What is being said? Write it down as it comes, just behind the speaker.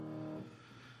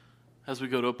As we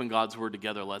go to open God's Word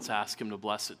together, let's ask Him to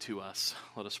bless it to us.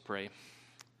 Let us pray.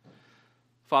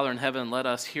 Father in heaven, let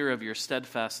us hear of your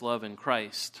steadfast love in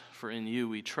Christ, for in you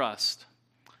we trust,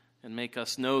 and make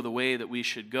us know the way that we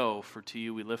should go, for to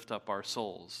you we lift up our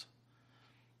souls.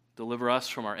 Deliver us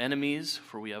from our enemies,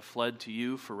 for we have fled to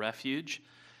you for refuge,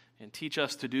 and teach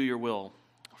us to do your will,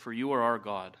 for you are our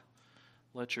God.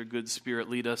 Let your good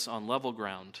Spirit lead us on level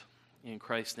ground. In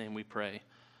Christ's name we pray.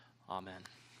 Amen.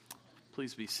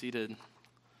 Please be seated.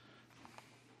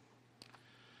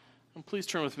 And please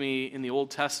turn with me in the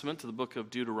Old Testament to the book of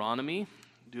Deuteronomy,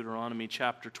 Deuteronomy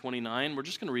chapter 29. We're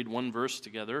just going to read one verse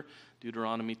together,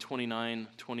 Deuteronomy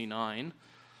 29:29.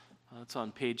 It's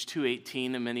on page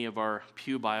 218 in many of our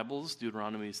pew Bibles.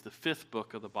 Deuteronomy is the fifth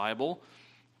book of the Bible,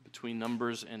 between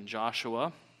Numbers and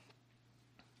Joshua.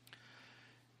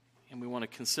 And we want to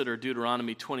consider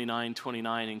Deuteronomy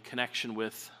 29:29 in connection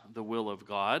with the will of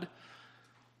God.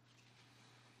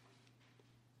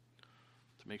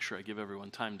 To make sure I give everyone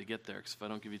time to get there, because if I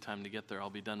don't give you time to get there, I'll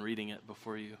be done reading it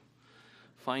before you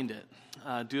find it.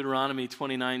 Deuteronomy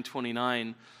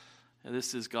 29:29, and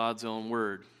this is God's own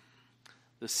word.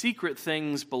 The secret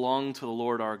things belong to the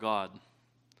Lord our God,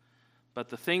 but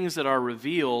the things that are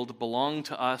revealed belong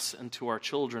to us and to our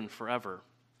children forever,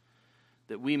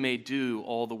 that we may do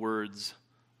all the words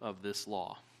of this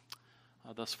law.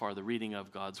 Thus far, the reading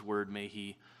of God's word, may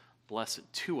He bless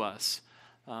it to us.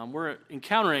 We're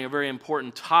encountering a very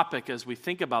important topic as we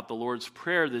think about the Lord's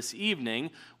Prayer this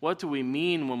evening. What do we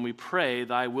mean when we pray,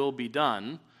 "Thy will be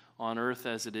done on earth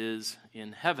as it is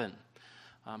in heaven"?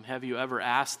 Have you ever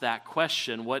asked that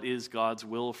question, what is God's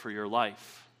will for your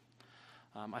life?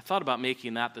 I thought about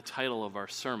making that the title of our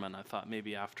sermon. I thought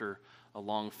maybe after a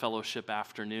long fellowship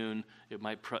afternoon, it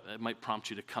might prompt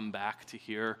you to come back to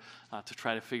here to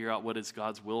try to figure out what is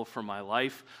God's will for my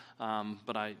life.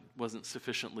 But I wasn't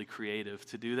sufficiently creative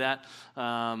to do that.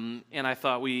 And I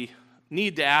thought we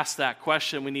need to ask that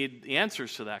question. We need the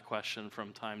answers to that question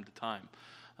from time to time.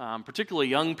 Particularly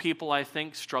young people, I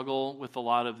think, struggle with a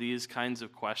lot of these kinds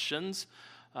of questions.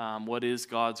 What is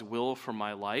God's will for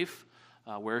my life?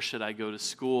 Where should I go to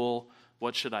school?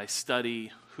 What should I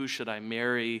study? Who should I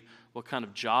marry? What kind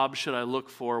of job should I look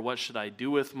for? What should I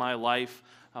do with my life?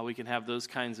 We can have those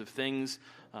kinds of things.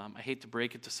 I hate to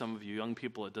break it to some of you young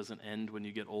people, it doesn't end when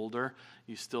you get older.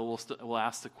 You still will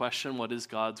ask the question, what is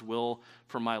God's will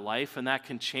for my life? And that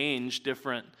can change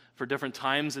for different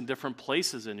times and different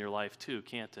places in your life too,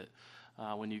 can't it?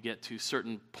 When you get to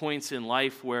certain points in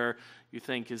life where you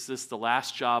think, is this the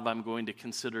last job I'm going to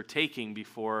consider taking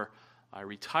before I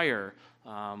retire?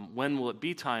 When will it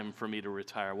be time for me to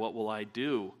retire? What will I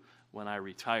do when I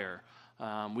retire?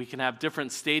 We can have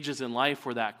different stages in life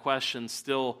where that question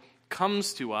still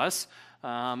comes to us,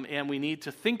 and we need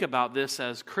to think about this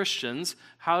as Christians.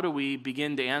 How do we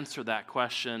begin to answer that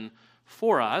question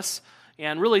for us?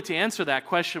 And really, to answer that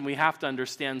question, we have to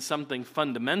understand something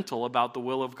fundamental about the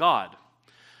will of God.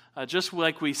 Just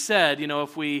like we said,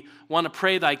 if we want to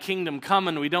pray, "Thy kingdom come,"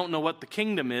 and we don't know what the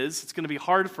kingdom is, it's going to be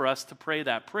hard for us to pray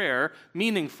that prayer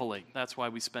meaningfully. That's why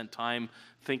we spent time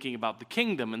thinking about the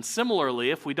kingdom. And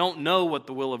similarly, if we don't know what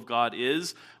the will of God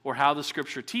is or how the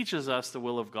Scripture teaches us the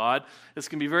will of God, it's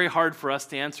going to be very hard for us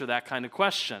to answer that kind of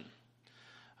question.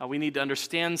 We need to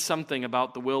understand something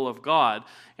about the will of God.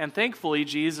 And thankfully,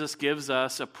 Jesus gives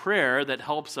us a prayer that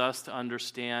helps us to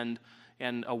understand,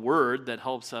 and a word that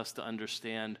helps us to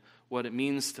understand what it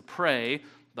means to pray,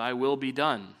 "Thy will be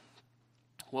done."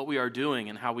 What we are doing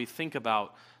and how we think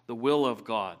about the will of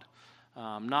God.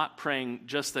 Not praying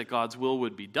just that God's will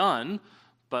would be done,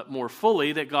 but more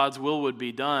fully that God's will would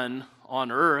be done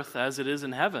on earth as it is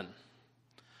in heaven.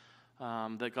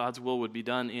 That God's will would be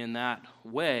done in that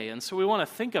way. And so we want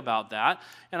to think about that.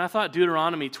 And I thought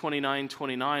Deuteronomy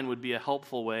 29:29 would be a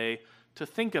helpful way to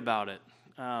think about it.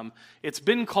 It's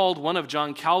been called one of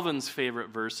John Calvin's favorite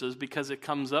verses because it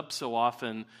comes up so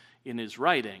often in his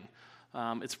writing.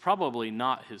 It's probably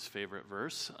not his favorite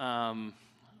verse.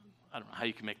 I don't know how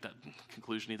you can make that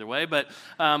conclusion either way, but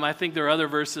I think there are other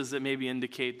verses that maybe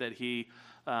indicate that he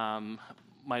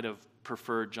might have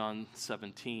preferred John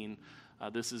 17.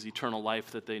 This is eternal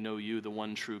life, that they know you, the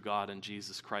one true God, and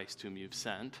Jesus Christ, whom you've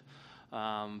sent.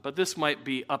 But this might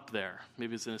be up there.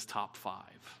 Maybe it's in his top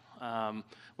 5.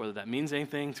 Whether that means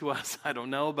anything to us, I don't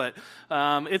know. But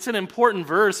it's an important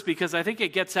verse because I think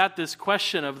it gets at this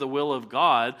question of the will of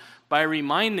God by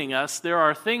reminding us there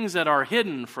are things that are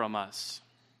hidden from us.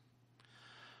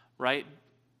 Right?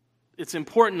 It's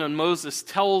important when Moses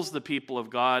tells the people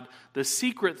of God, the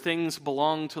secret things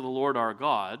belong to the Lord our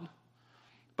God,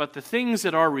 but the things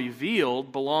that are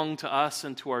revealed belong to us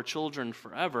and to our children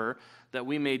forever, that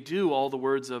we may do all the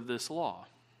words of this law.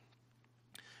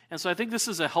 And so I think this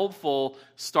is a helpful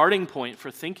starting point for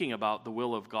thinking about the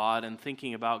will of God and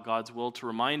thinking about God's will, to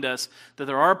remind us that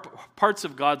there are parts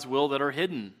of God's will that are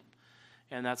hidden.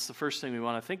 And that's the first thing we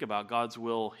want to think about, God's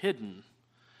will hidden.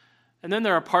 And then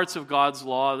there are parts of God's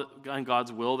law and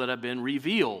God's will that have been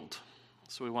revealed.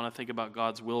 So we want to think about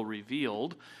God's will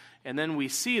revealed. And then we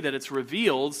see that it's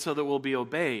revealed so that we'll be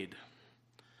obeyed.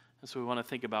 And so we want to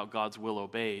think about God's will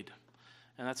obeyed.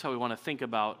 And that's how we want to think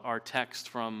about our text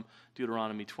from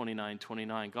Deuteronomy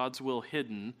 29:29. God's will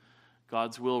hidden,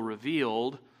 God's will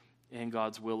revealed, and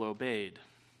God's will obeyed.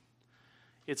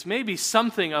 It's maybe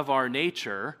something of our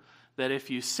nature that if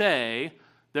you say,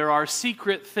 there are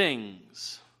secret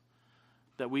things,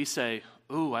 that we say,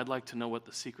 ooh, I'd like to know what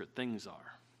the secret things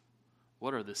are.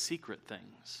 What are the secret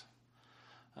things?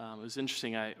 It was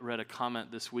interesting, I read a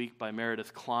comment this week by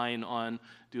Meredith Klein on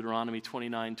Deuteronomy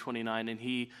 29:29, and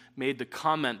he made the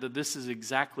comment that this is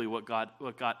exactly what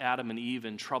got Adam and Eve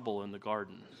in trouble in the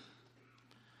garden.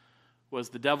 Was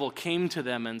the devil came to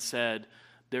them and said,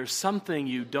 there's something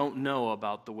you don't know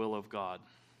about the will of God.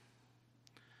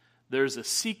 There's a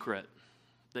secret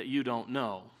that you don't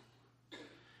know,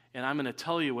 and I'm going to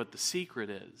tell you what the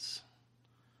secret is.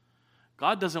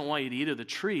 God doesn't want you to eat of the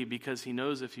tree because he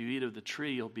knows if you eat of the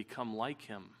tree, you'll become like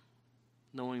him,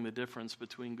 knowing the difference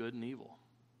between good and evil.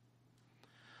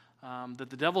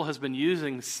 That the devil has been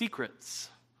using secrets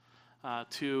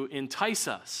to entice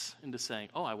us into saying,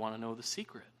 oh, I want to know the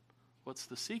secret. What's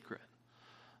the secret?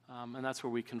 And that's where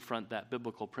we confront that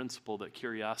biblical principle that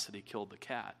curiosity killed the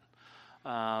cat.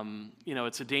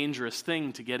 It's a dangerous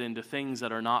thing to get into things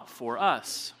that are not for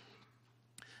us.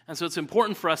 And so it's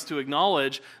important for us to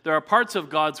acknowledge there are parts of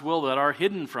God's will that are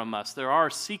hidden from us. There are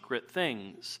secret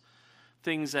things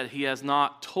that he has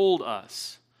not told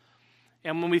us.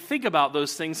 And when we think about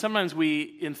those things, sometimes we,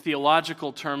 in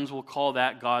theological terms, will call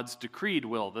that God's decreed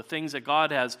will, the things that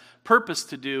God has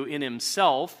purposed to do in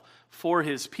himself for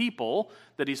his people,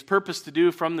 that he's purposed to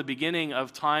do from the beginning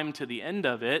of time to the end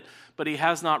of it, but he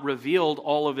has not revealed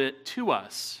all of it to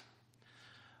us.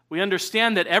 We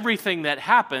understand that everything that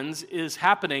happens is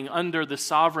happening under the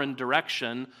sovereign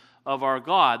direction of our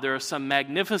God. There are some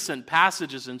magnificent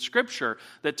passages in Scripture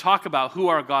that talk about who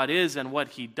our God is and what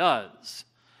he does.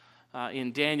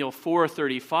 In Daniel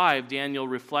 4:35, Daniel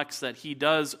reflects that he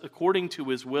does according to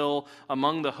his will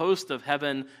among the host of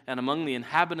heaven and among the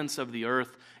inhabitants of the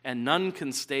earth, and none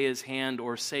can stay his hand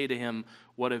or say to him,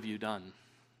 what have you done?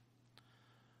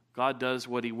 God does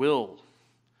what he will.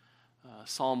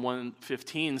 Psalm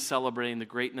 115, celebrating the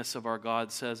greatness of our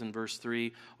God, says in verse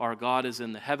 3, our God is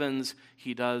in the heavens,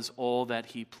 he does all that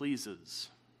he pleases.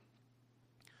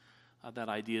 That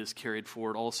idea is carried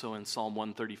forward also in Psalm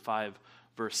 135,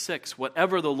 verse 6.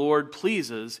 Whatever the Lord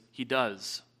pleases, he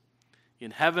does,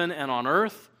 in heaven and on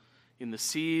earth, in the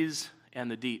seas and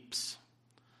the deeps.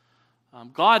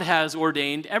 God has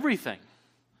ordained everything.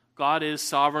 God is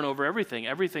sovereign over everything.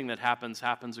 Everything that happens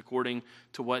according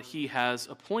to what he has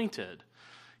appointed.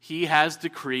 He has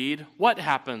decreed what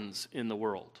happens in the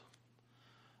world.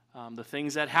 The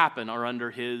things that happen are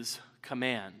under his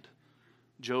command.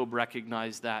 Job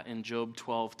recognized that in Job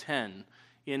 12:10.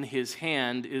 In his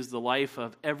hand is the life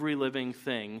of every living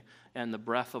thing and the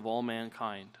breath of all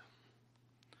mankind.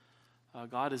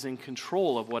 God is in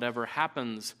control of whatever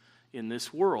happens in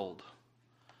this world.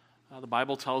 The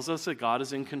Bible tells us that God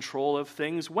is in control of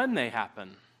things when they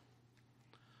happen.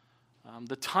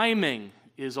 The timing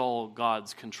is all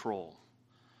God's control.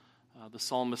 The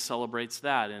psalmist celebrates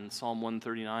that in Psalm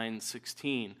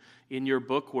 139:16. In your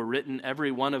book were written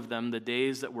every one of them, the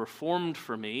days that were formed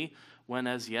for me, when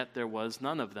as yet there was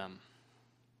none of them.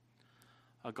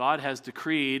 God has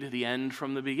decreed the end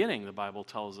from the beginning, the Bible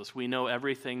tells us. We know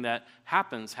everything that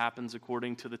happens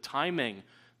according to the timing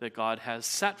that God has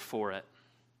set for it.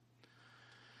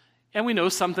 And we know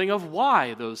something of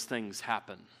why those things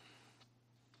happen.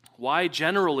 Why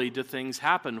generally do things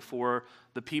happen for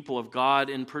the people of God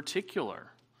in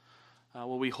particular?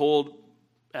 We hold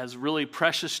as really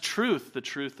precious truth, the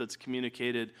truth that's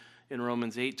communicated in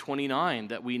Romans 8:29,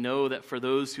 that we know that for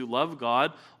those who love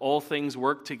God, all things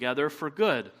work together for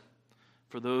good,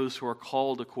 for those who are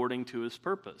called according to his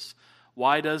purpose.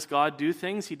 Why does God do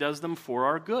things? He does them for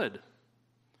our good.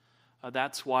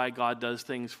 That's why God does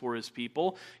things for his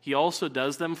people. He also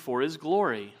does them for his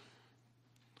glory.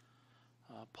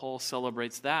 Paul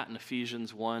celebrates that in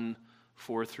Ephesians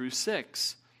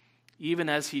 1:4-6. Even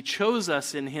as he chose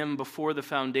us in him before the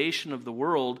foundation of the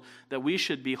world, that we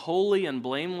should be holy and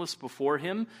blameless before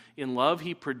him. In love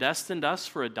he predestined us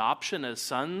for adoption as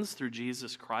sons through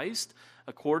Jesus Christ,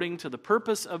 according to the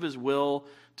purpose of his will,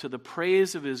 to the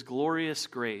praise of his glorious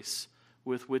grace,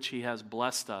 with which he has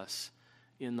blessed us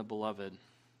in the beloved.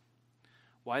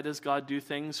 Why does God do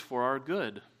things for our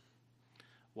good?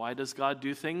 Why does God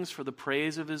do things for the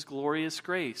praise of his glorious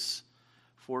grace,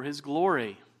 for his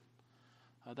glory?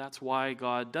 That's why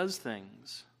God does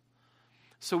things.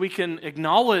 So we can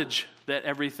acknowledge that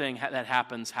everything that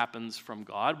happens from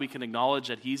God. We can acknowledge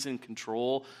that he's in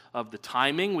control of the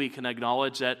timing. We can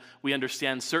acknowledge that we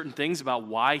understand certain things about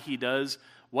why he does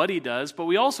what he does. But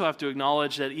we also have to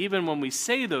acknowledge that even when we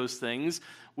say those things,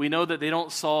 we know that they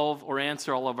don't solve or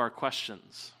answer all of our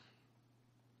questions.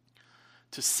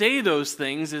 To say those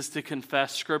things is to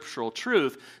confess scriptural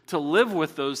truth. To live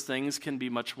with those things can be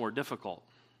much more difficult.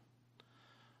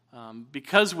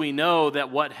 Because we know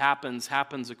that what happens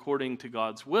according to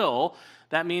God's will,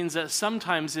 that means that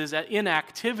sometimes his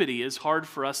inactivity is hard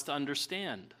for us to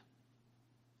understand.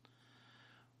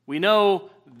 We know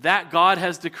that God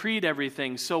has decreed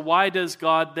everything, so why does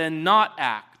God then not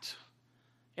act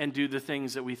and do the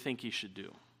things that we think he should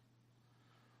do?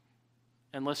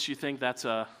 Unless you think that's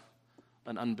an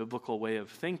unbiblical way of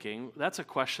thinking, that's a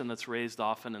question that's raised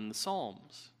often in the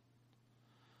Psalms.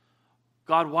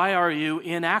 God, why are you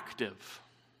inactive?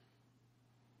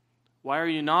 Why are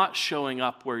you not showing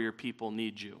up where your people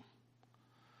need you?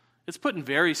 It's put in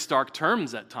very stark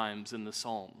terms at times in the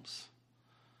Psalms.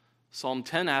 Psalm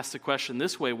 10 asks the question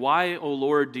this way: why, O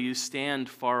Lord, do you stand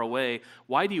far away?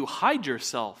 Why do you hide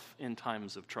yourself in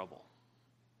times of trouble?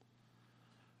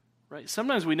 Right?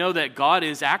 Sometimes we know that God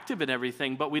is active in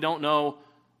everything, but we don't know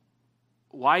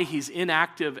why he's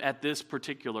inactive at this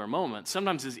particular moment.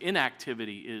 Sometimes his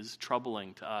inactivity is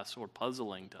troubling to us or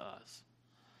puzzling to us.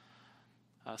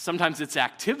 Sometimes it's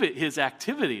his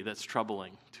activity that's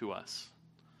troubling to us.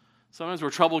 Sometimes we're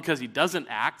troubled because he doesn't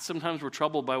act. Sometimes we're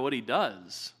troubled by what he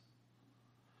does.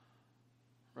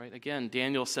 Right? Again,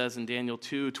 Daniel says in Daniel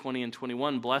 2:20 and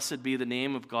 21, "Blessed be the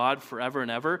name of God forever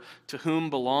and ever, to whom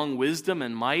belong wisdom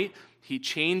and might. He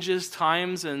changes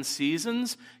times and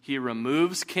seasons. He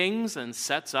removes kings and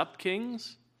sets up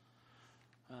kings."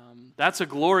 That's a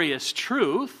glorious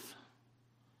truth.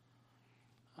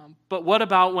 But what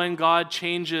about when God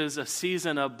changes a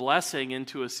season of blessing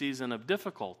into a season of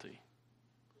difficulty?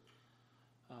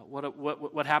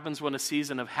 What happens when a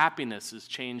season of happiness is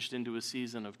changed into a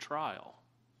season of trial?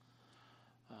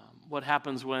 What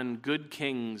happens when good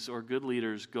kings or good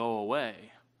leaders go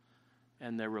away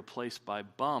and they're replaced by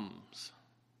bums?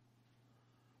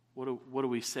 What do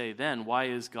we say then? Why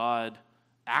is God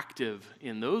active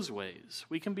in those ways?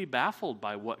 We can be baffled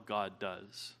by what God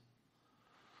does.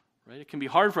 Right? It can be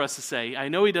hard for us to say, I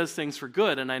know he does things for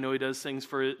good and I know he does things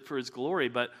for his glory,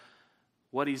 but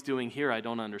what he's doing here I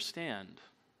don't understand.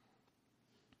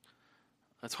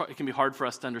 That's hard. It can be hard for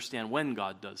us to understand when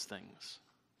God does things.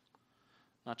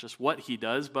 Not just what he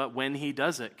does, but when he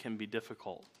does it can be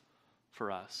difficult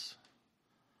for us.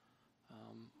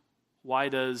 Why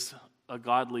does a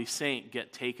godly saint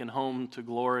get taken home to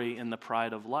glory in the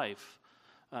pride of life,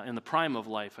 in the prime of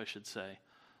life, I should say,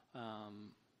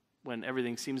 when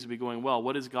everything seems to be going well?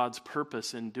 What is God's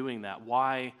purpose in doing that?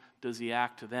 Why does he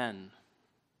act then?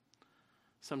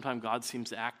 Sometimes God seems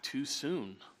to act too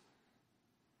soon.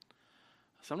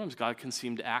 Sometimes God can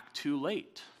seem to act too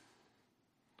late.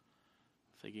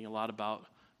 Thinking a lot about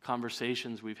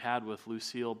conversations we've had with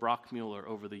Lucille Brockmuller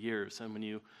over the years, and when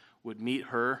you would meet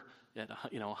her at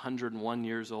 101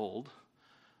 years old,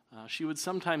 she would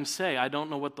sometimes say, "I don't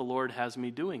know what the Lord has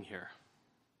me doing here.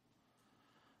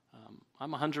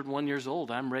 I'm 101 years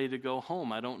old. I'm ready to go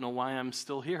home. I don't know why I'm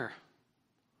still here."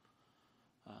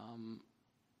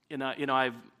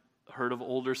 I've heard of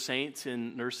older saints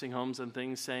in nursing homes and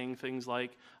things saying things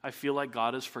like, "I feel like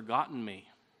God has forgotten me.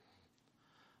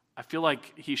 I feel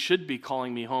like he should be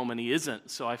calling me home and he isn't,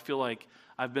 so I feel like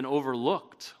I've been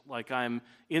overlooked, like I'm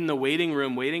in the waiting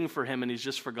room waiting for him and he's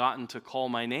just forgotten to call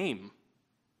my name."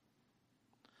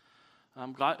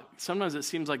 Sometimes it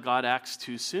seems like God acts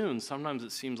too soon. Sometimes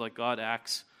it seems like God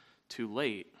acts too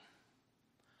late.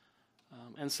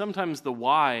 And sometimes the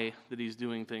why that he's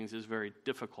doing things is very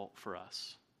difficult for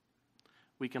us.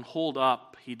 We can hold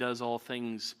up, he does all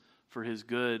things for his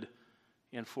good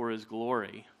and for his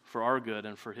glory, for our good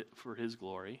and for his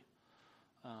glory.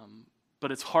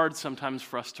 But it's hard sometimes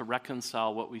for us to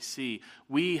reconcile what we see.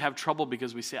 We have trouble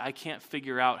because we say, I can't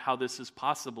figure out how this is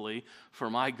possibly for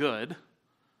my good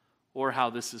or how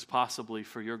this is possibly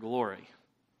for your glory.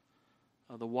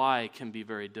 The why can be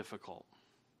very difficult.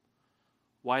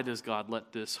 Why does God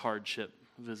let this hardship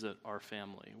visit our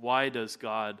family? Why does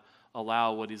God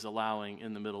allow what he's allowing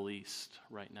in the Middle East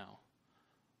right now?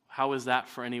 How is that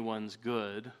for anyone's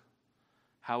good?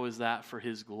 How is that for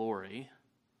his glory?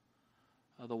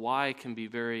 The why can be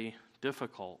very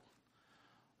difficult.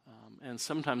 And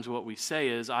sometimes what we say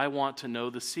is, I want to know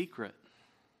the secret.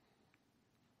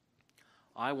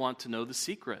 I want to know the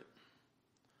secret.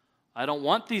 I don't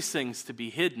want these things to be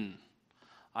hidden.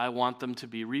 I want them to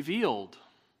be revealed.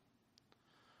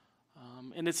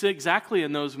 And it's exactly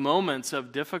in those moments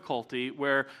of difficulty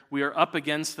where we are up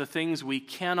against the things we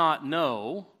cannot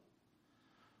know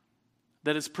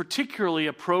that it's particularly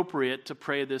appropriate to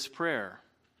pray this prayer.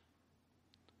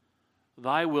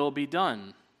 Thy will be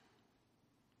done.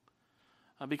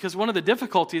 Because one of the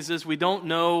difficulties is we don't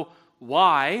know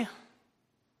why.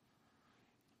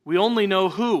 We only know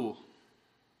who.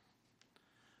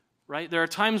 Right? There are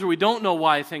times where we don't know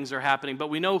why things are happening, but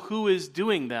we know who is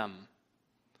doing them.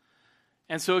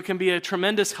 And so it can be a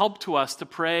tremendous help to us to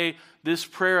pray this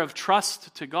prayer of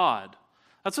trust to God.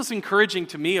 That's what's encouraging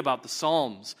to me about the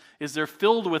Psalms, is they're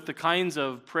filled with the kinds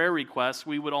of prayer requests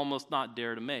we would almost not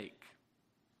dare to make.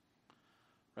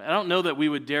 I don't know that we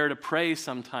would dare to pray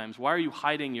sometimes. Why are you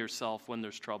hiding yourself when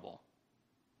there's trouble?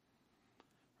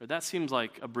 That seems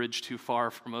like a bridge too far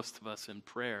for most of us in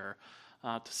prayer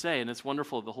to say, and it's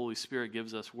wonderful the Holy Spirit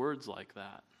gives us words like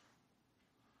that.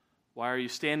 Why are you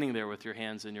standing there with your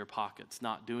hands in your pockets,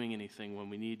 not doing anything when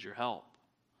we need your help?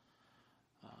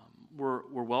 We're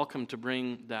welcome to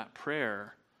bring that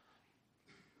prayer,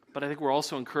 but I think we're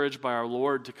also encouraged by our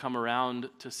Lord to come around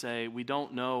to say, we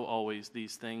don't know always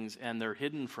these things, and they're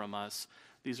hidden from us.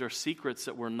 These are secrets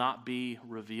that will not be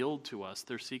revealed to us.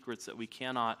 They're secrets that we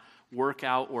cannot work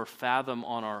out or fathom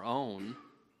on our own.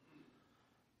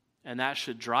 And that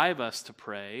should drive us to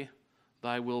pray,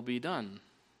 thy will be done.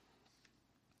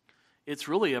 It's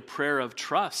really a prayer of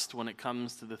trust when it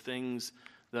comes to the things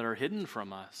that are hidden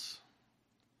from us.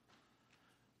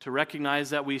 To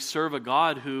recognize that we serve a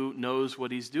God who knows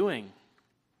what he's doing,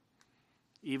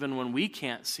 even when we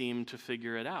can't seem to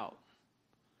figure it out.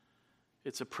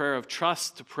 It's a prayer of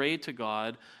trust to pray to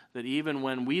God that even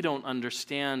when we don't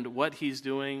understand what he's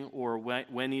doing or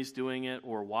when he's doing it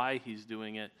or why he's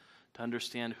doing it, to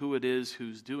understand who it is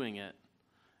who's doing it,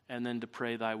 and then to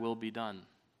pray, thy will be done.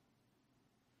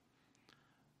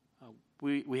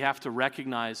 We have to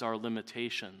recognize our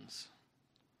limitations.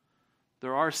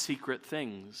 There are secret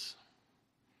things.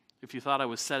 If you thought I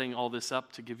was setting all this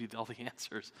up to give you all the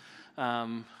answers,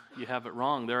 you have it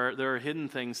wrong. There are hidden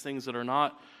things that are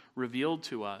not revealed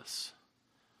to us.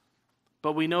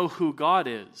 But we know who God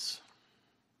is.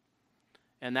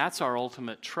 And that's our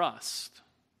ultimate trust.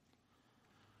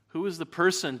 Who is the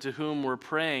person to whom we're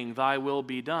praying, thy will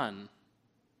be done?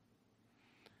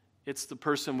 It's the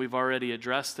person we've already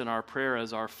addressed in our prayer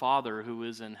as our Father who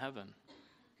is in heaven.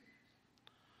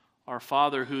 Our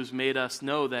Father who's made us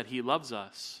know that he loves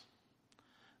us,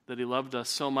 that he loved us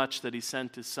so much that he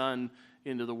sent his Son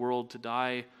into the world to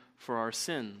die for our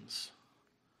sins.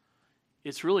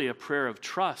 It's really a prayer of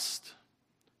trust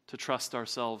to trust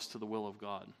ourselves to the will of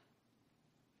God.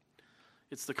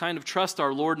 It's the kind of trust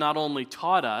our Lord not only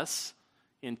taught us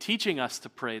in teaching us to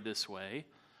pray this way,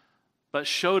 but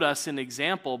showed us an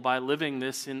example by living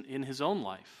this in his own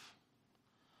life.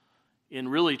 In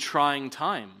really trying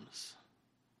times,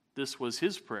 this was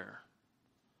his prayer,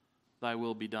 thy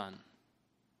will be done.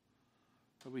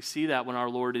 But we see that when our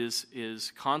Lord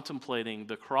is contemplating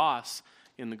the cross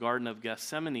in the Garden of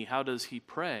Gethsemane. How does he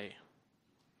pray?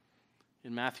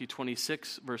 In Matthew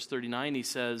 26, verse 39, he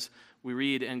says, we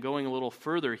read, and going a little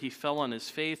further, he fell on his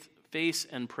face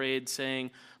and prayed,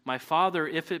 saying, my Father,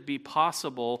 if it be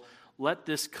possible, let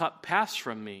this cup pass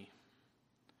from me.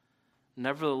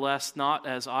 Nevertheless, not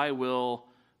as I will,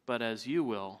 but as you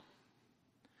will.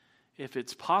 If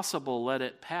it's possible, let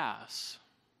it pass.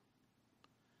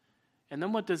 And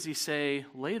then what does he say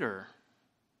later?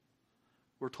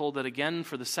 We're told that again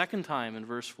for the second time in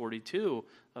verse 42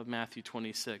 of Matthew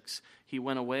 26. He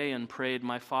went away and prayed,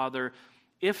 my Father,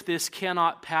 if this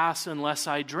cannot pass unless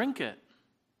I drink it,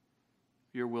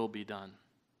 your will be done.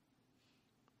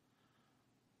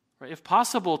 Right? If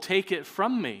possible, take it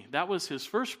from me. That was his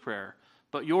first prayer,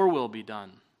 but your will be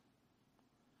done.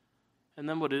 And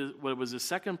then what was his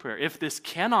second prayer? If this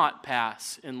cannot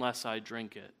pass unless I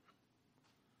drink it,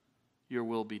 your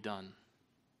will be done.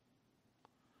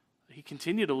 He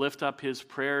continued to lift up his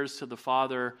prayers to the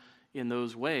Father in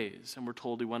those ways. And we're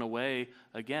told he went away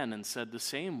again and said the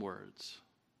same words.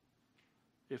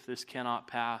 If this cannot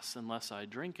pass unless I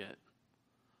drink it,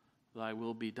 thy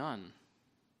will be done.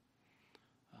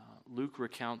 Luke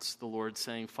recounts the Lord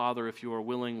saying, Father, if you are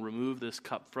willing, remove this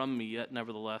cup from me, yet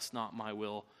nevertheless not my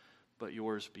will, but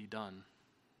yours be done.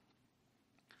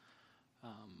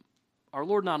 Our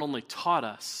Lord not only taught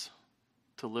us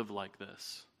to live like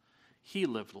this, he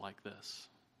lived like this.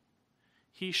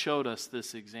 He showed us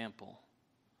this example.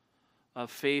 of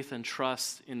faith and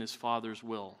trust in his Father's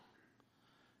will.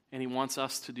 And he wants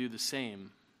us to do the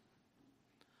same.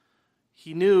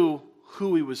 He knew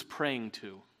who he was praying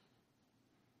to.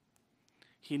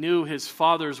 He knew his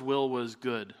Father's will was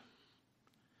good,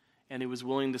 and he was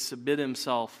willing to submit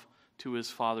himself to his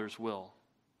Father's will.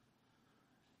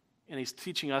 And he's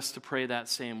teaching us to pray that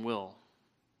same will,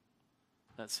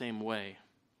 that same way.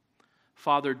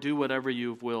 Father, do whatever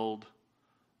you've willed,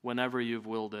 whenever you've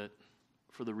willed it,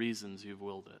 for the reasons you've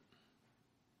willed it.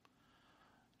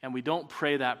 And we don't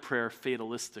pray that prayer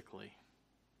fatalistically.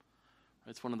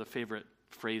 It's one of the favorite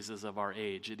phrases of our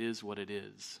age. It is what it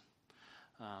is.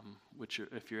 Which,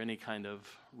 if you're any kind of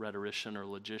rhetorician or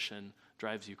logician,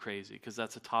 drives you crazy, because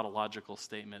that's a tautological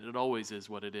statement. It always is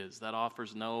what it is. That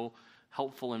offers no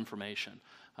helpful information.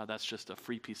 That's just a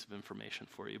free piece of information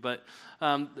for you. But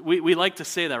we like to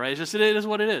say that, right? It's just, it is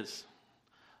what it is.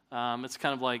 It's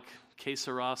kind of like, que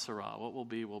sera, sera. What will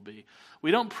be, will be.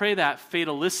 We don't pray that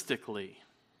fatalistically.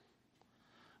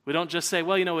 We don't just say,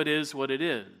 well, it is what it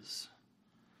is.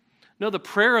 No, the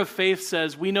prayer of faith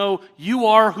says, we know you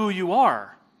are who you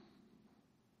are.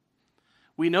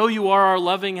 We know you are our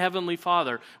loving Heavenly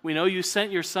Father. We know you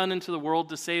sent your Son into the world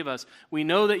to save us. We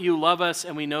know that you love us,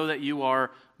 and we know that you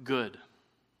are good.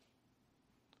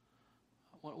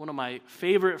 One of my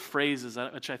favorite phrases,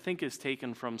 which I think is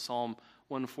taken from Psalm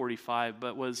 145,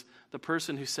 but was the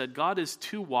person who said, God is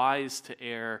too wise to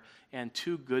err and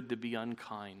too good to be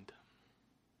unkind.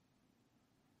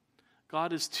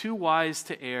 God is too wise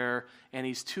to err, and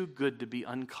he's too good to be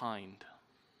unkind.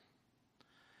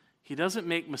 He doesn't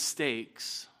make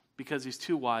mistakes because he's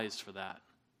too wise for that.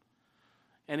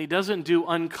 And he doesn't do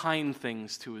unkind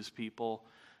things to his people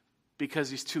because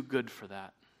he's too good for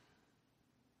that.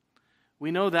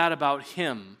 We know that about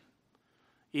him,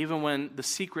 even when the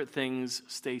secret things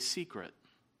stay secret.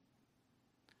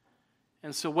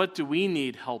 And so what do we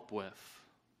need help with?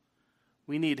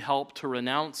 We need help to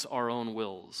renounce our own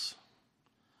wills,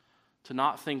 to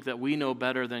not think that we know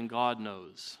better than God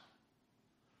knows.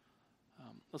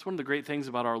 That's one of the great things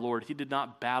about our Lord. He did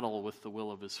not battle with the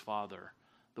will of his Father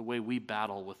the way we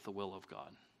battle with the will of God.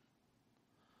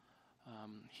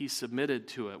 He submitted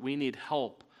to it. We need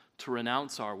help to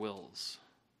renounce our wills.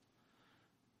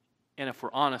 And if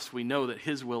we're honest, we know that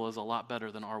his will is a lot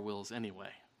better than our wills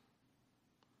anyway.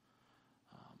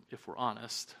 If we're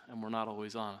honest, and we're not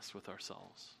always honest with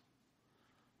ourselves.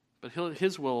 But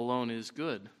his will alone is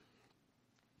good.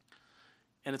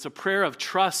 And it's a prayer of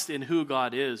trust in who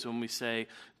God is when we say,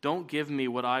 don't give me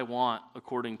what I want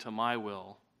according to my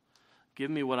will. Give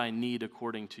me what I need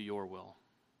according to your will.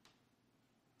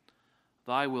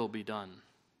 Thy will be done.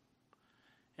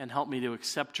 And help me to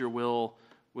accept your will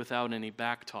without any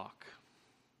backtalk.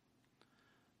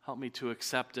 Help me to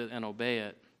accept it and obey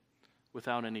it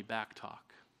without any backtalk.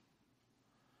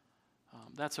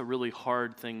 That's a really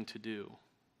hard thing to do.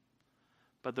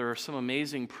 But there are some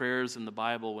amazing prayers in the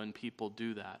Bible when people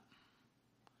do that,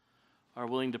 are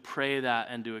willing to pray that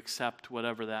and to accept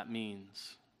whatever that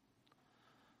means.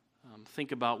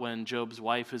 Think about when Job's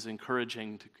wife is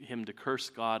encouraging him to curse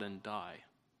God and die.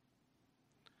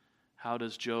 How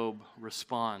does Job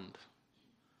respond?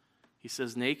 He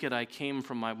says, naked I came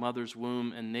from my mother's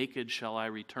womb, and naked shall I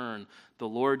return. The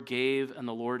Lord gave, and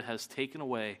the Lord has taken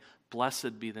away.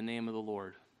 Blessed be the name of the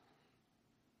Lord.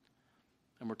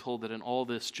 And we're told that in all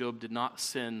this, Job did not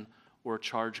sin or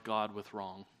charge God with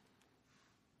wrong.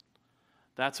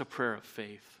 That's a prayer of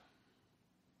faith.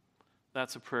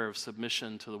 That's a prayer of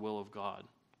submission to the will of God.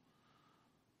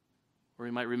 Or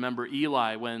you might remember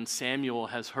Eli when Samuel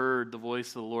has heard the voice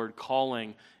of the Lord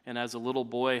calling, and as a little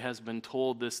boy has been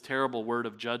told this terrible word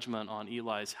of judgment on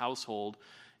Eli's household.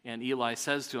 And Eli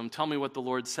says to him, tell me what the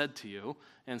Lord said to you.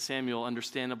 And Samuel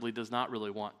understandably does not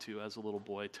really want to, as a little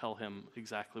boy, tell him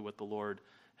exactly what the Lord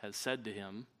has said to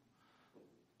him.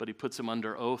 But he puts him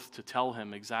under oath to tell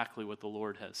him exactly what the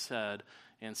Lord has said.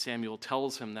 And Samuel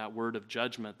tells him that word of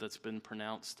judgment that's been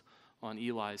pronounced on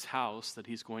Eli's house, that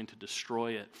he's going to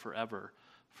destroy it forever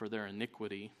for their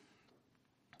iniquity.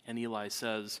 And Eli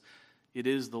says, it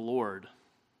is the Lord.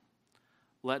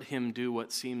 Let him do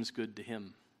what seems good to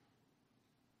him.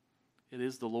 It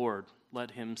is the Lord.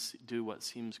 Let him do what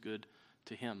seems good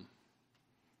to him.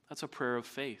 That's a prayer of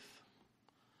faith.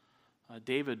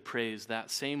 David prays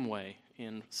that same way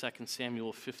in 2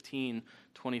 Samuel 15,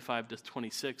 25 to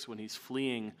 26, when he's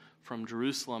fleeing from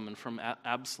Jerusalem and from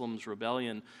Absalom's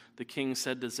rebellion. The king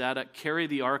said to Zadok, carry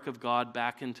the ark of God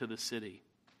back into the city.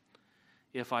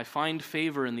 If I find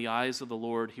favor in the eyes of the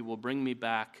Lord, he will bring me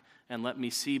back and let me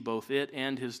see both it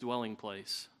and his dwelling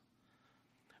place.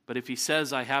 But if he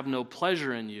says, I have no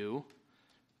pleasure in you,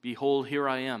 behold, here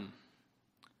I am.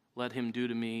 let him do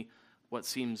to me what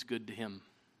seems good to him.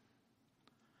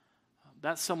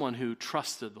 That's someone who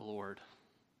trusted the Lord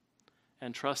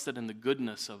and trusted in the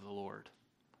goodness of the Lord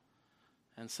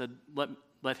and said,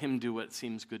 let him do what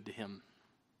seems good to him.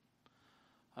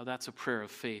 That's a prayer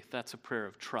of faith. That's a prayer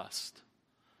of trust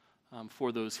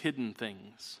for those hidden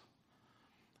things.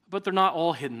 But they're not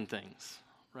all hidden things,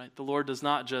 right? The Lord does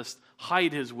not just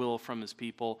hide his will from his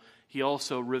people. He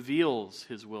also reveals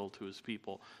his will to his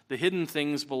people. The hidden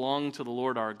things belong to the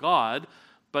Lord our God,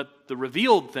 but the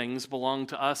revealed things belong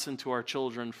to us and to our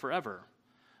children forever.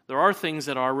 There are things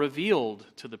that are revealed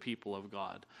to the people of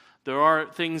God. There are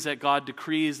things that God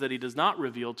decrees that he does not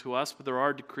reveal to us, but there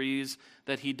are decrees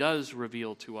that he does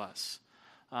reveal to us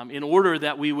in order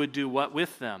that we would do what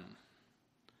with them?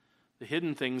 The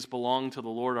hidden things belong to the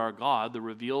Lord our God. The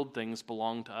revealed things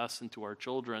belong to us and to our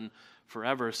children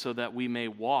forever, so that we may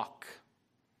walk,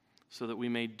 so that we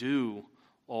may do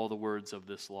all the words of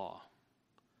this law,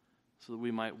 so that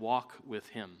we might walk with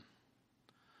him.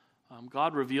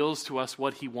 God reveals to us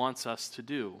what he wants us to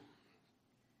do.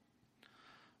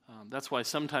 That's why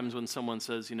sometimes when someone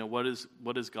says, what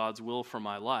is God's will for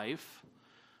my life,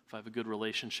 if I have a good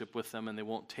relationship with them and they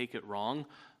won't take it wrong,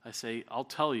 I say, I'll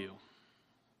tell you.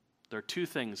 There are two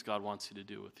things God wants you to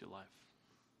do with your life.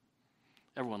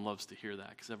 Everyone loves to hear that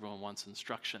because everyone wants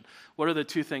instruction. What are the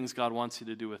two things God wants you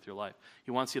to do with your life?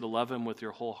 He wants you to love him with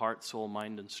your whole heart, soul,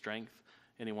 mind, and strength,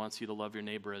 and he wants you to love your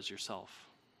neighbor as yourself.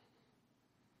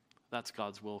 That's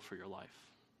God's will for your life.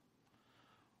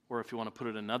 Or if you want to put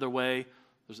it another way,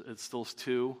 it's still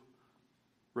two: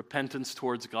 repentance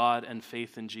towards God and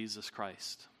faith in Jesus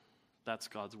Christ. That's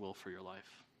God's will for your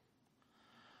life.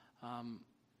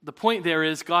 The point there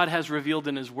is God has revealed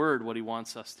in his word what he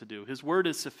wants us to do. His word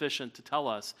is sufficient to tell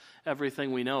us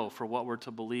everything we know for what we're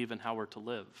to believe and how we're to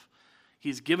live.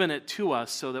 He's given it to us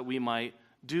so that we might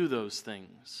do those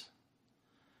things.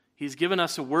 He's given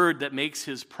us a word that makes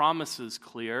his promises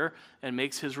clear and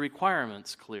makes his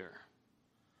requirements clear.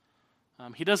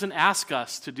 He doesn't ask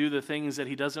us to do the things that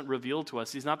he doesn't reveal to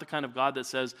us. He's not the kind of God that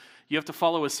says, you have to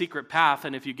follow a secret path,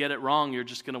 and if you get it wrong, you're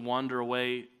just going to wander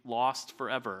away lost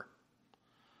forever.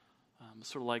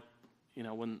 Sort of like,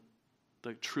 when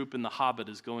the troop in The Hobbit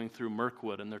is going through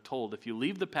Mirkwood, and they're told, if you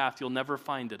leave the path, you'll never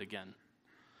find it again.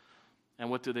 And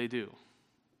what do?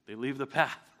 They leave the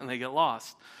path, and they get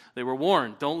lost. They were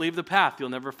warned, don't leave the path, you'll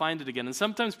never find it again. And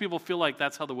sometimes people feel like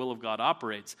that's how the will of God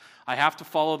operates. I have to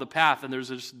follow the path, and there's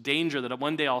this danger that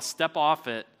one day I'll step off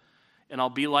it, and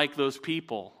I'll be like those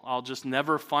people. I'll just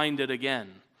never find it again.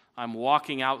 I'm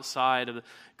walking outside of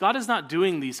God is not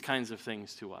doing these kinds of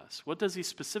things to us. What does he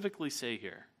specifically say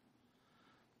here?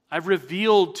 I've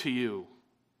revealed to you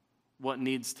what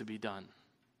needs to be done.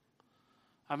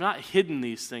 I've not hidden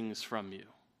these things from you.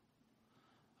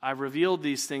 I've revealed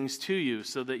these things to you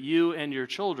so that you and your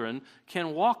children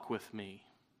can walk with me,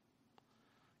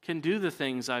 can do the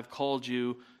things I've called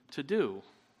you to do.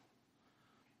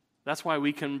 That's why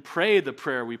we can pray the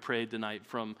prayer we prayed tonight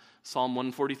from Psalm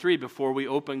 143 before we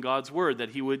open God's word,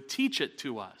 that he would teach it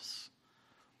to us,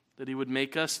 that he would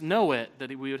make us know it,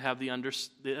 that we would have the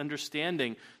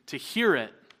understanding to hear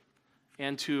it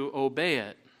and to obey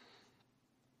it.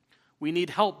 We need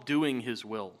help doing his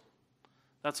will.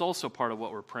 That's also part of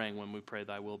what we're praying when we pray,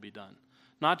 thy will be done.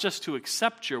 Not just to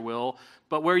accept your will,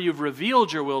 but where you've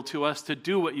revealed your will to us, to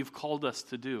do what you've called us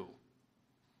to do.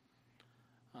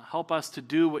 Help us to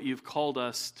do what you've called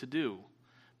us to do,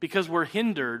 because we're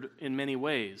hindered in many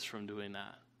ways from doing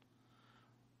that.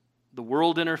 The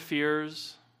world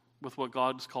interferes with what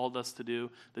God's called us to do.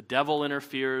 The devil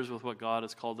interferes with what God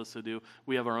has called us to do.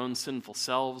 We have our own sinful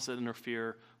selves that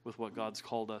interfere with what God's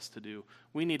called us to do.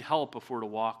 We need help if we're to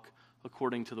walk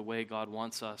according to the way God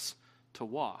wants us to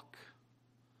walk.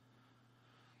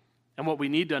 And what we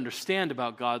need to understand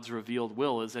about God's revealed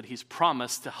will is that he's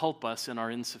promised to help us in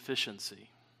our insufficiency.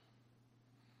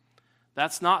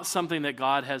 That's not something that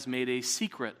God has made a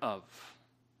secret of.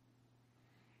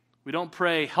 We don't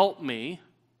pray, help me,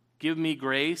 give me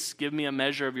grace, give me a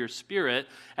measure of your Spirit,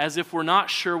 as if we're not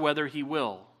sure whether he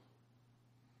will.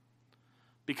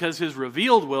 Because his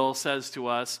revealed will says to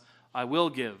us, I will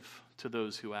give to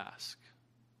those who ask.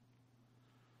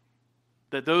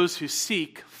 That those who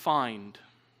seek, find.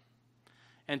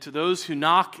 And to those who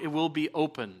knock, it will be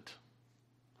opened.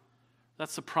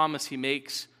 That's the promise he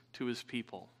makes to his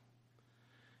people.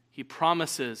 He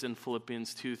promises in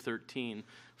Philippians 2:13,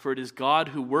 for it is God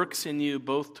who works in you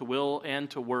both to will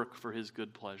and to work for his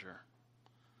good pleasure.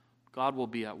 God will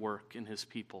be at work in his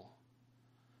people,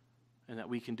 and that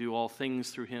we can do all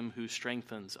things through him who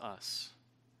strengthens us.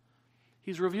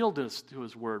 He's revealed us to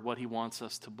his word what he wants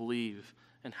us to believe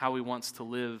and how he wants to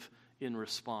live in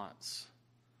response.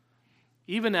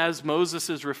 Even as Moses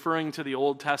is referring to the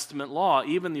Old Testament law,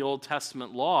 even the Old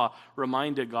Testament law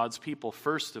reminded God's people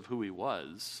first of who he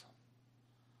was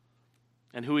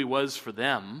and who he was for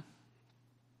them.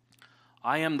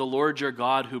 I am the Lord your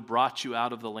God who brought you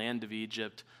out of the land of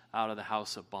Egypt, out of the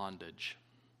house of bondage.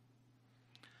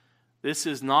 This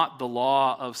is not the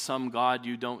law of some God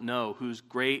you don't know, who's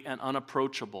great and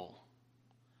unapproachable.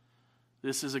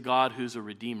 This is a God who's a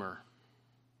redeemer,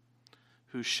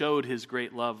 who showed his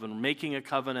great love in making a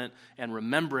covenant and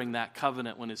remembering that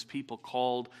covenant when his people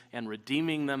called and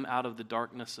redeeming them out of the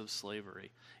darkness of slavery.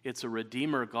 It's a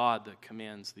redeemer God that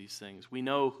commands these things. We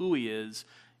know who he is,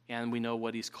 and we know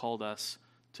what he's called us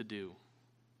to do,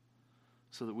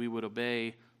 so that we would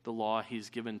obey the law he's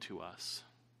given to us.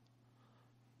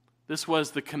 This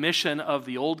was the commission of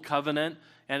the Old Covenant,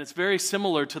 and it's very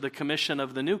similar to the commission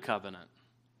of the New Covenant,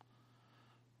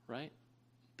 right?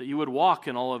 That you would walk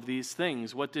in all of these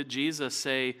things. What did Jesus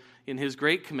say in his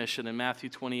Great Commission in Matthew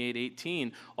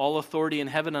 28:18? All authority in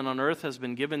heaven and on earth has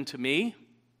been given to me.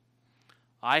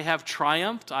 I have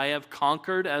triumphed, I have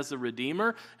conquered as the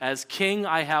Redeemer. As King,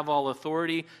 I have all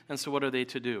authority. And so what are they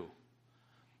to do?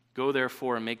 Go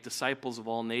therefore and make disciples of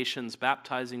all nations,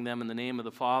 baptizing them in the name of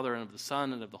the Father and of the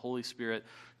Son and of the Holy Spirit,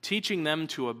 teaching them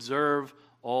to observe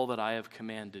all that I have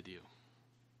commanded you.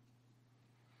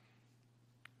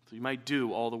 So you might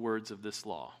do all the words of this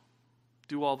law.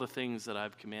 Do all the things that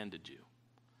I've commanded you.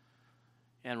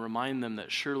 And remind them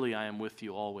that surely I am with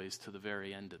you always to the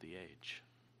very end of the age.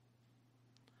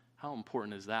 How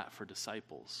important is that for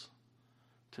disciples?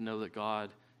 To know that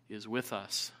God is with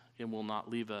us and will not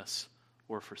leave us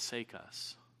or forsake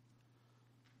us.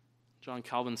 John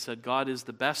Calvin said, God is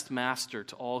the best master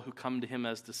to all who come to him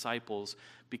as disciples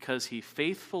because he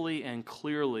faithfully and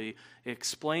clearly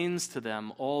explains to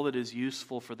them all that is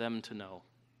useful for them to know.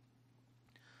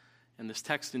 And this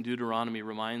text in Deuteronomy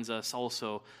reminds us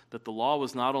also that the law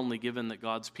was not only given that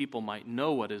God's people might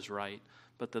know what is right,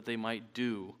 but that they might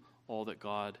do all that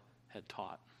God had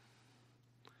taught.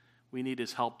 We need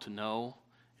his help to know,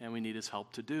 and we need his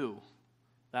help to do.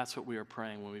 That's what we are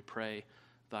praying when we pray,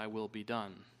 thy will be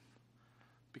done.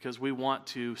 Because we want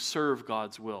to serve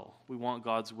God's will. We want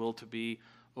God's will to be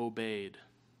obeyed.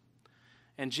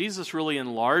 And Jesus really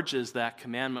enlarges that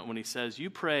commandment when he says, you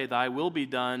pray, thy will be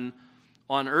done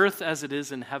on earth as it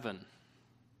is in heaven.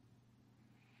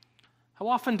 How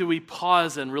often do we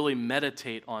pause and really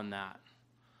meditate on that?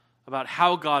 About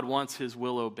how God wants his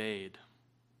will obeyed.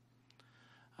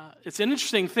 It's an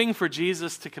interesting thing for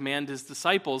Jesus to command his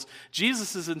disciples.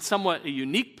 Jesus is in somewhat a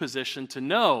unique position to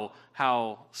know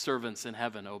how servants in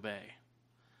heaven obey.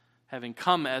 Having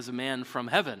come as a man from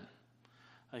heaven,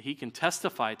 he can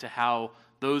testify to how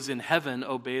those in heaven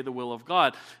obey the will of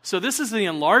God. So this is the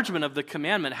enlargement of the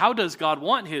commandment. How does God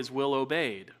want his will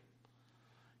obeyed?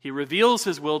 He reveals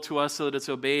his will to us so that it's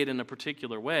obeyed in a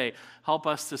particular way. Help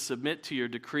us to submit to your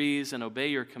decrees and obey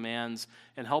your commands,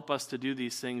 and help us to do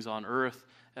these things on earth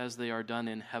as they are done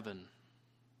in heaven.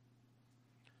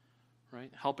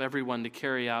 Right? Help everyone to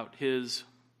carry out his,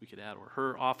 we could add, or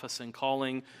her office and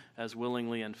calling as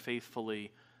willingly and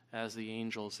faithfully as the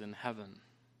angels in heaven.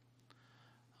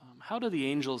 How do the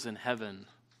angels in heaven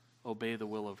obey the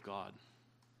will of God?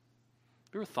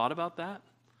 Have you ever thought about that?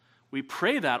 We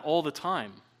pray that all the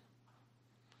time.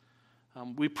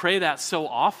 We pray that so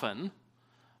often.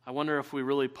 I wonder if we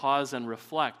really pause and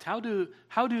reflect. How do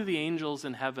the angels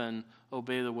in heaven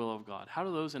obey the will of God? How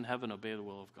do those in heaven obey the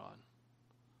will of God?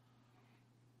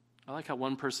 I like how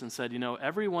one person said,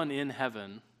 everyone in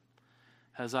heaven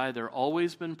has either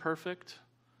always been perfect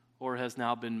or has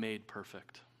now been made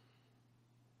perfect.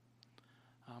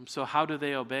 So how do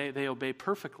they obey? They obey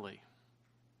perfectly.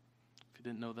 If you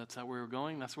didn't know that's how we were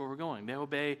going, that's where we're going. They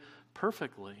obey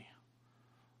perfectly.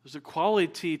 There's a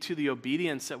quality to the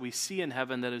obedience that we see in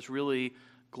heaven that is really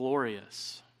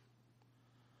glorious.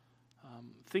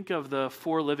 Think of the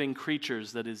 4 living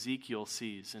creatures that Ezekiel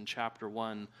sees in chapter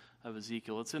 1 of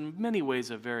Ezekiel. It's in many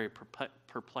ways a very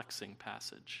perplexing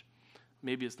passage.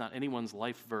 Maybe it's not anyone's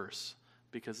life verse,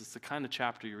 because it's the kind of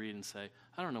chapter you read and say,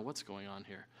 I don't know what's going on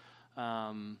here.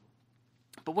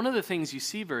 But one of the things you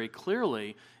see very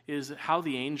clearly is how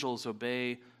the angels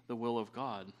obey the will of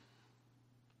God.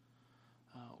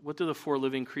 What do the 4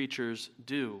 living creatures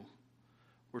do?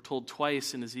 We're told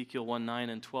twice in Ezekiel 1:9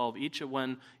 and 12.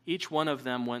 Each one of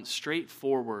them went straight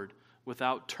forward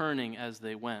without turning as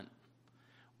they went.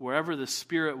 Wherever the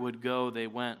Spirit would go, they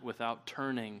went without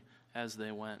turning as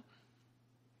they went.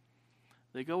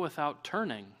 They go without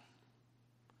turning.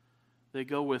 They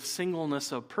go with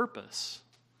singleness of purpose,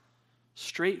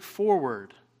 straight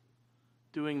forward,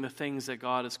 doing the things that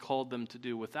God has called them to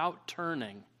do without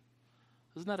turning.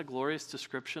 Isn't that a glorious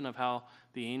description of how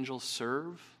the angels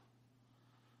serve?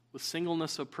 With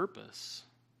singleness of purpose.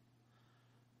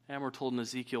 And we're told in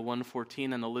Ezekiel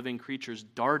 1:14, and the living creatures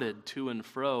darted to and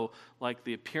fro like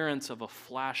the appearance of a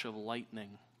flash of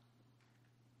lightning.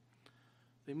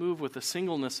 They move with a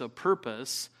singleness of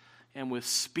purpose and with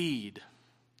speed.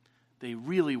 They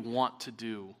really want to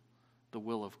do the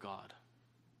will of God.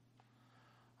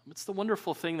 It's the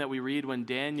wonderful thing that we read when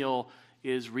Daniel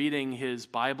is reading his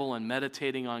Bible and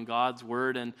meditating on God's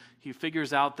word, and he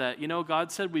figures out that,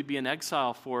 God said we'd be in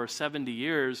exile for 70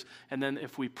 years, and then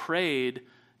if we prayed,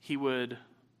 he would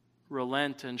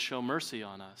relent and show mercy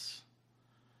on us.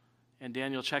 And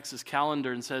Daniel checks his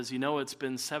calendar and says, it's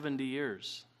been 70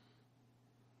 years.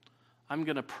 I'm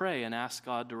going to pray and ask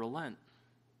God to relent.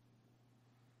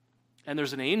 And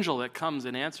there's an angel that comes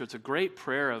and answers. It's a great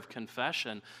prayer of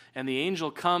confession. And the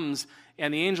angel comes,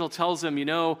 and the angel tells him,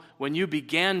 when you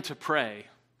began to pray,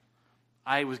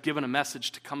 I was given a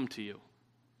message to come to you.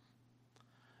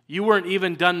 You weren't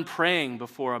even done praying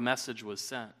before a message was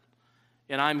sent.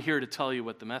 And I'm here to tell you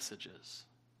what the message is.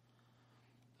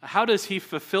 How does he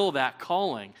fulfill that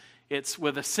calling? It's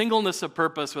with a singleness of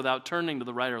purpose without turning to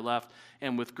the right or left,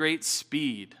 and with great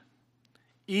speed,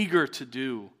 eager to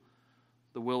do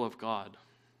the will of God.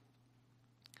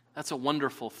 That's a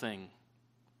wonderful thing.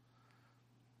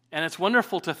 And it's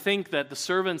wonderful to think that the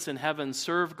servants in heaven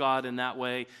serve God in that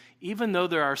way, even though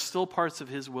there are still parts of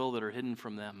his will that are hidden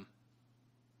from them.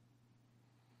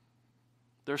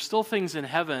 There are still things in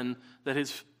heaven that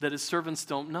his servants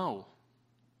don't know.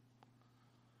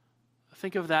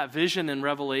 Think of that vision in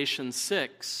Revelation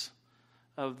 6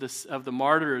 of the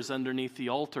martyrs underneath the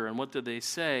altar. And what did they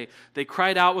say? They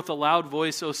cried out with a loud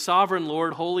voice, O sovereign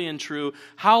Lord, holy and true,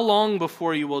 how long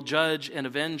before you will judge and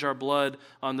avenge our blood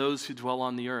on those who dwell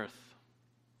on the earth?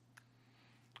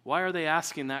 Why are they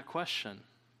asking that question?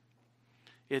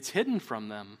 It's hidden from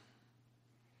them.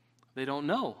 They don't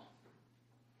know.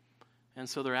 And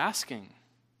so they're asking.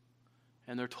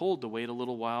 And they're told to wait a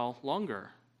little while longer.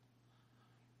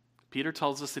 Peter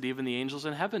tells us that even the angels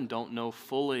in heaven don't know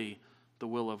fully the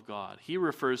will of God. He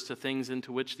refers to things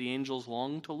into which the angels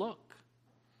long to look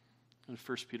in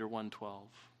 1 Peter 1:12.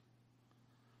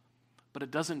 But it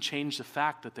doesn't change the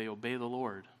fact that they obey the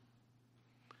Lord.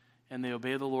 And they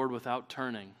obey the Lord without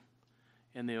turning.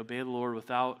 And they obey the Lord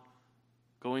without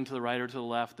going to the right or to the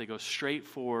left. They go straight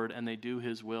forward and they do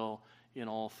his will in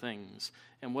all things.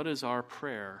 And what is our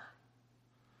prayer?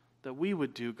 That we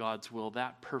would do God's will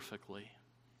that perfectly.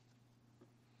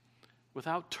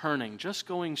 Without turning, just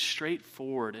going straight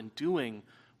forward and doing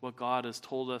what God has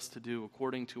told us to do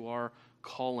according to our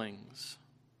callings.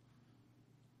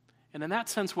 And in that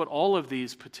sense, what all of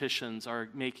these petitions are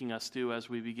making us do as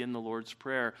we begin the Lord's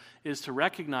Prayer is to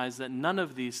recognize that none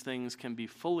of these things can be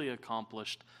fully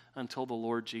accomplished until the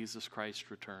Lord Jesus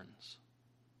Christ returns.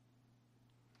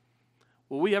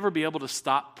 Will we ever be able to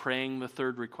stop praying the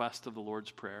third request of the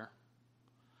Lord's Prayer?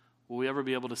 Will we ever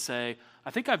be able to say,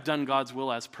 I think I've done God's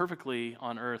will as perfectly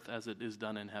on earth as it is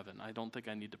done in heaven. I don't think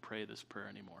I need to pray this prayer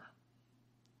anymore.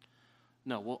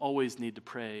 No, we'll always need to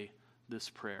pray this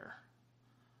prayer.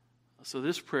 So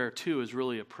this prayer, too, is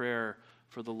really a prayer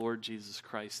for the Lord Jesus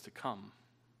Christ to come.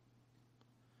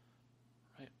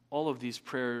 Right? All of these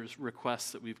prayers,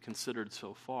 requests that we've considered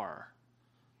so far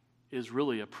is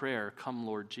really a prayer, come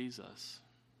Lord Jesus.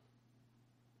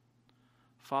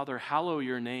 Father, hallow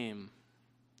your name.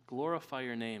 Glorify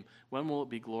your name. When will it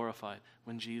be glorified?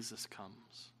 When Jesus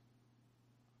comes.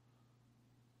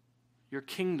 Your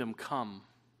kingdom come.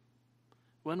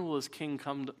 When will his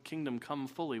kingdom come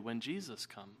fully? When Jesus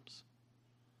comes.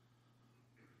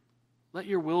 Let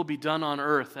your will be done on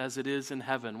earth as it is in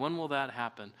heaven. When will that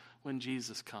happen? When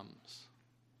Jesus comes.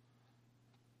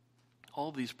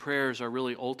 All these prayers are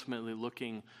really ultimately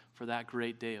looking for that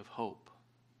great day of hope.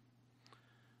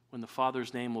 When the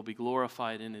Father's name will be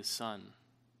glorified in his Son.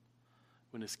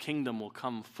 When his kingdom will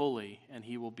come fully and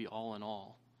he will be all in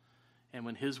all. And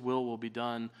when his will be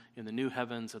done in the new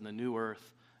heavens and the new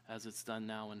earth as it's done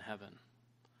now in heaven.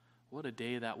 What a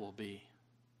day that will be.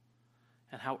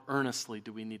 And how earnestly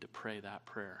do we need to pray that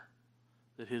prayer,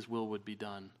 that his will would be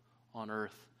done on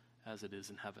earth as it is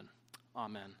in heaven.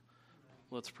 Amen.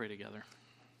 Let's pray together.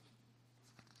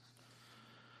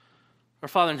 Our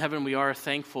Father in heaven, we are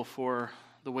thankful for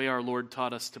the way our Lord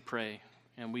taught us to pray.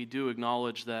 And we do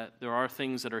acknowledge that there are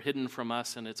things that are hidden from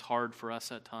us, and it's hard for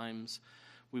us at times.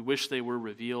 We wish they were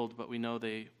revealed, but we know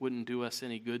they wouldn't do us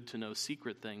any good to know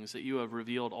secret things, that you have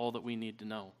revealed all that we need to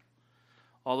know.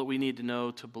 All that we need to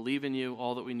know to believe in you,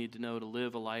 all that we need to know to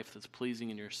live a life that's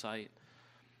pleasing in your sight.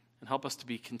 And help us to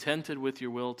be contented with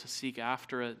your will, to seek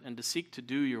after it, and to seek to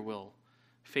do your will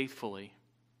faithfully.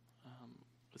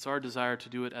 It's our desire to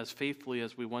do it as faithfully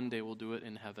as we one day will do it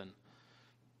in heaven.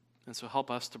 And so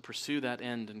help us to pursue that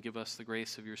end and give us the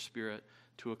grace of your Spirit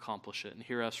to accomplish it. And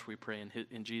hear us, we pray,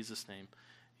 in Jesus' name.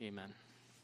 Amen.